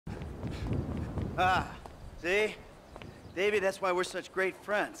Ah, see? Davey, that's why we're such great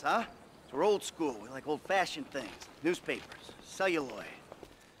friends, huh? We're old school. We like old-fashioned things. Newspapers, celluloid.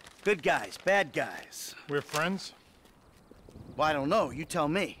 Good guys, bad guys. We're friends? Well, I don't know. You tell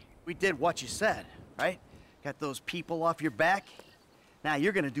me. We did what you said, right? Got those people off your back. Now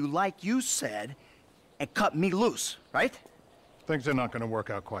you're gonna do like you said and cut me loose, right? Things are not gonna work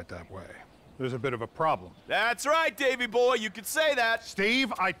out quite that way. There's a bit of a problem. That's right, Davey boy. You could say that.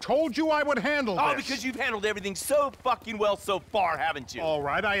 Steve, I told you I would handle this. Oh, because you've handled everything so fucking well so far, haven't you? All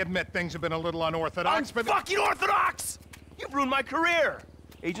right, I admit things have been a little unorthodox, but... Fucking orthodox! You've ruined my career.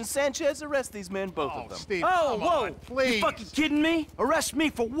 Agent Sanchez, arrest these men, both of them. Steve, oh, come whoa! on, please. You fucking kidding me? Arrest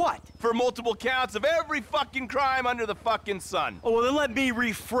me for what? For multiple counts of every fucking crime under the fucking sun. Oh, well, then let me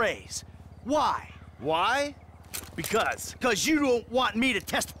rephrase. Why? Why? Because you don't want me to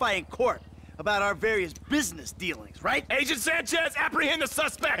testify in court about our various business dealings, right? Agent Sanchez, apprehend the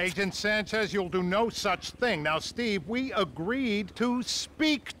suspect! Agent Sanchez, you'll do no such thing. Now, Steve, we agreed to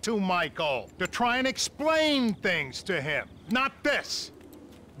speak to Michael, to try and explain things to him. Not this.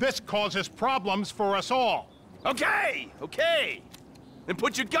 This causes problems for us all. Okay, okay. Then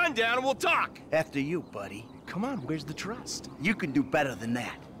put your gun down and we'll talk. After you, buddy. Come on, where's the trust? You can do better than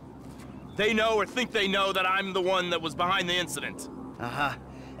that. They know or think they know that I'm the one that was behind the incident. Uh-huh.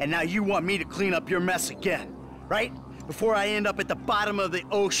 And now you want me to clean up your mess again, right? Before I end up at the bottom of the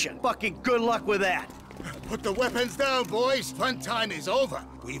ocean. Fucking good luck with that. Put the weapons down, boys. Fun time is over.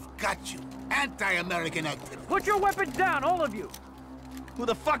 We've got you. Anti-American activity. Put your weapons down, all of you! Who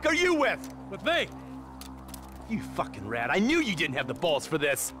the fuck are you with? With me! You fucking rat. I knew you didn't have the balls for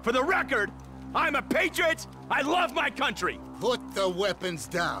this. For the record, I'm a patriot. I love my country. Put the weapons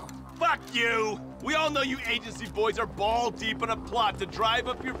down. Fuck you! We all know you agency boys are ball deep in a plot to drive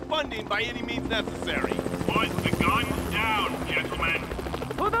up your funding by any means necessary. Put the gun down, gentlemen.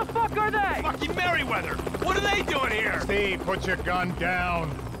 Who the fuck are they? Fucking Merryweather! What are they doing here? Steve, put your gun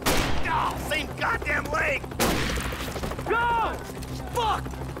down. Oh, same goddamn leg! Go! Fuck!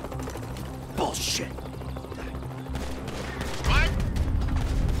 Bullshit. What?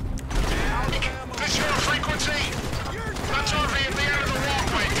 This your frequency? That's over at the end of the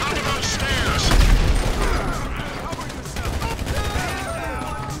walkway. Come to those stairs.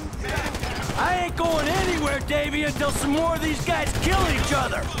 I ain't going anywhere, Davey, until some more of these guys kill each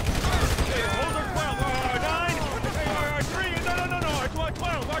other. Hey, hold our 12, 9. Hey, our 3. No, our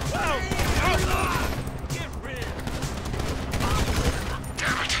 12, our 12. Get rid.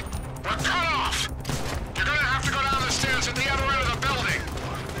 Damn it. We're cut off. You're gonna have to go down the stairs at the other end of the building.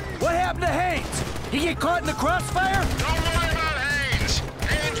 What happened to Haynes? He get caught in the crossfire? Don't worry about Haynes.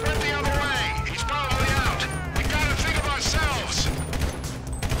 Haynes went the other way. He's probably out. We gotta think of ourselves.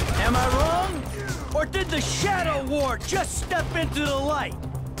 Am I wrong? Or did the Shadow War just step into the light?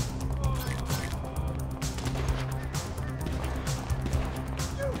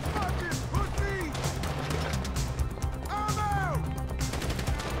 You fucking pussy! I'm out!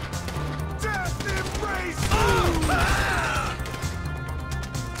 Death embrace!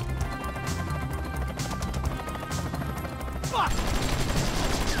 Fuck!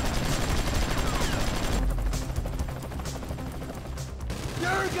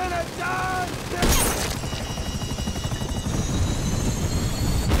 You're gonna die!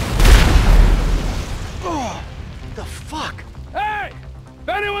 Oh, the fuck? Hey! If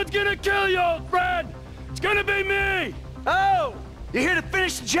anyone's gonna kill you, old friend, it's gonna be me! Oh! You here to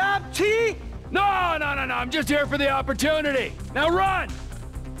finish the job, T? No, I'm just here for the opportunity. Now run!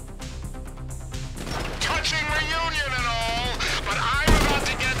 Touching reunion and all, but I'm about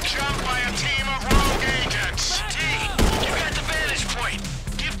to get jumped by a team of rogue agents. T, you got the vantage point.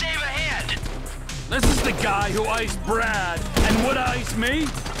 Give Dave a hand. This is the guy who iced Brad, and would ice me?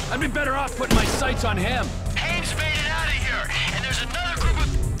 I'd be better off putting my sights on him. Haynes made it out of here, and there's another group of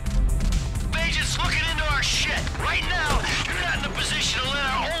agents looking into our shit. Right now, you're not in a position to let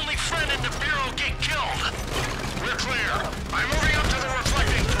our only friend in the Bureau get killed. We're clear. I'm moving up to the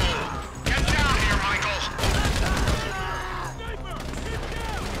reflecting pool. Get down here, Michael.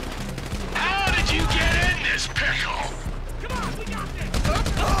 How did you get in this pickle? Come on, we got this.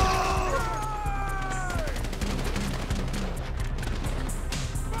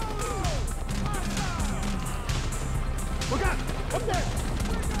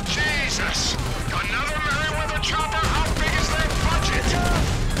 Jesus! Another Merryweather chopper? How big is their budget?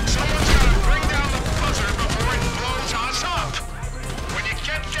 Someone's gotta bring down the buzzard before it blows us up. When you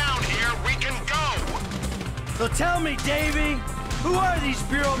get down here, we can go. So tell me, Davey, who are these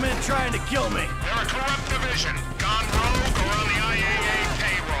Bureau men trying to kill me? They're a corrupt division, gone rogue or on the IAA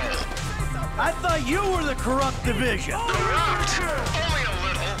payroll. I thought you were the corrupt division. Corrupt? Only a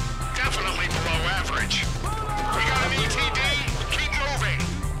little. Definitely below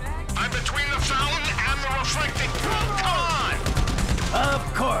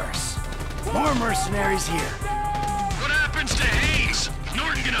more mercenaries here. What happens to Hayes?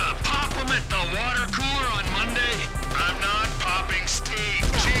 Norton gonna pop him at the water cooler on Monday? I'm not popping Steve.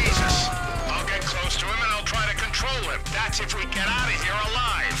 Jesus. I'll get close to him and I'll try to control him. That's if we get out of here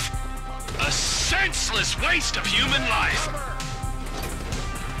alive. A senseless waste of human life.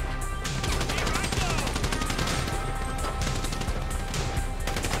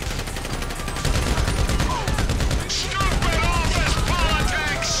 Stupid office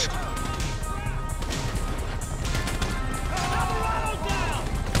politics!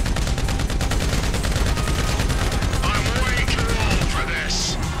 I'm way too old for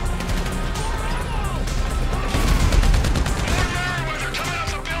this. They're coming up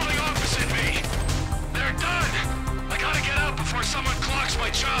the building opposite me. They're done. I gotta get out before someone clocks my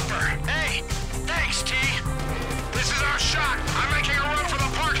chopper. Hey, thanks, T. This is our shot. I'm making a run for the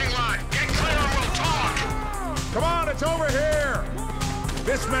parking lot. Get clear and we'll talk. Come on, it's over here!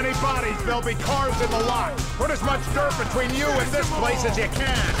 This many bodies, there'll be cars in the lot. Put as much dirt between you and this place as you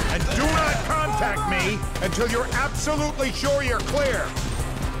can. And do not contact me until you're absolutely sure you're clear.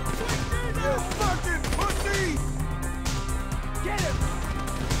 You fucking pussy!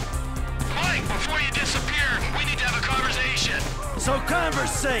 Mike, before you disappear, we need to have a conversation. So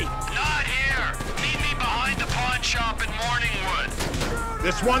conversate. Not here. Meet me behind the pawn shop in Morningwood.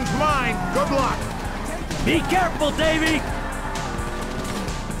 This one's mine. Good luck. Be careful, Davey.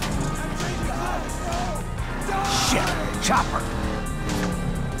 Shit, chopper.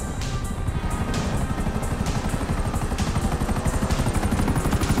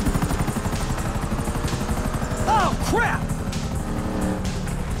 Oh, crap!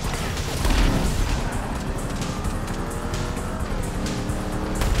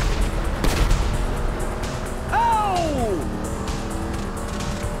 Oh!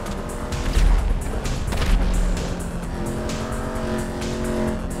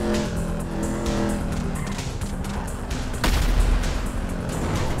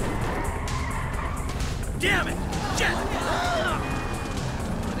 Damn it! Shit!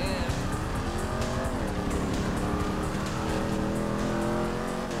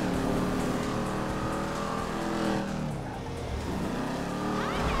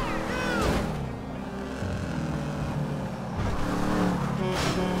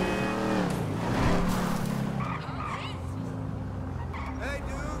 Hey,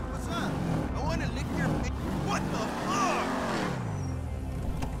 dude, what's up? I want to lick your... What the fuck?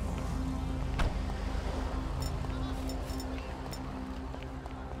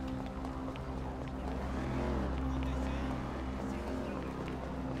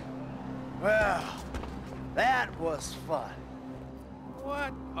 Well, that was fun.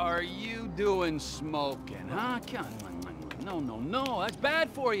 What are you doing smoking, huh? Come on. No. That's bad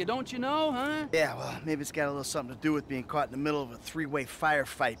for you, don't you know, huh? Yeah, well, maybe it's got a little something to do with being caught in the middle of a three-way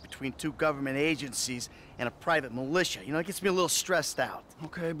firefight between two government agencies and a private militia. You know, it gets me a little stressed out.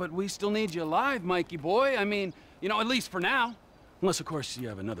 Okay, but we still need you alive, Mikey boy. I mean, you know, at least for now. Unless, of course, you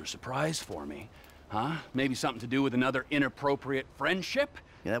have another surprise for me. Huh? Maybe something to do with another inappropriate friendship?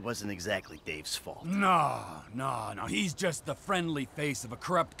 Yeah, that wasn't exactly Dave's fault. No. He's just the friendly face of a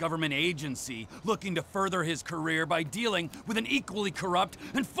corrupt government agency looking to further his career by dealing with an equally corrupt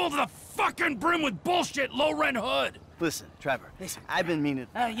and full to the fucking brim with bullshit low-rent hood. Listen, Trevor, I've been meaning...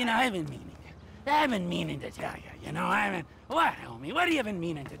 I've been meaning to tell you, What, homie? What have you been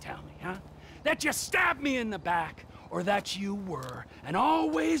meaning to tell me, huh? That you stabbed me in the back, or that you were, and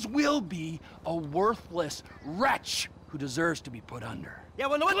always will be, a worthless wretch who deserves to be put under. Yeah,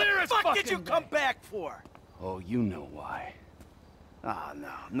 well, what Clear the as fuck did fucking you come day. back for? Oh, you know why. Oh,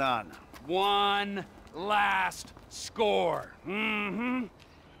 no. One last score. Mm-hmm.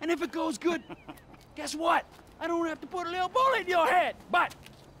 And if it goes good, guess what? I don't have to put a little bullet in your head. But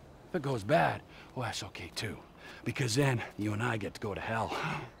if it goes bad, well, that's okay, too. Because then you and I get to go to hell.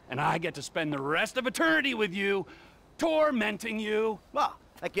 And I get to spend the rest of eternity with you, tormenting you. Well,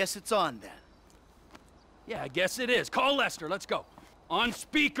 I guess it's on then. Yeah, I guess it is. Call Lester. Let's go. On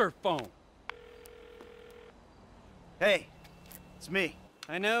speakerphone. Hey, it's me.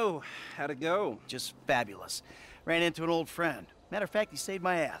 I know. How'd it go? Just fabulous. Ran into an old friend. Matter of fact, he saved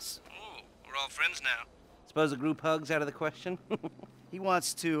my ass. Oh, we're all friends now. Suppose a group hug's out of the question? He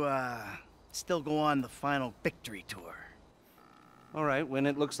wants to, still go on the final victory tour. All right, when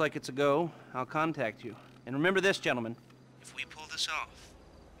it looks like it's a go, I'll contact you. And remember this, gentlemen. If we pull this off,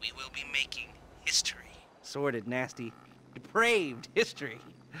 we will be making history. Sordid, nasty, depraved history.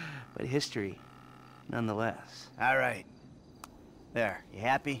 But history, nonetheless. All right. There, you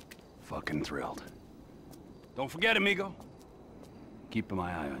happy? Fucking thrilled. Don't forget, amigo. Keeping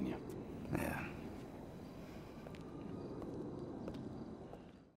my eye on you. Yeah.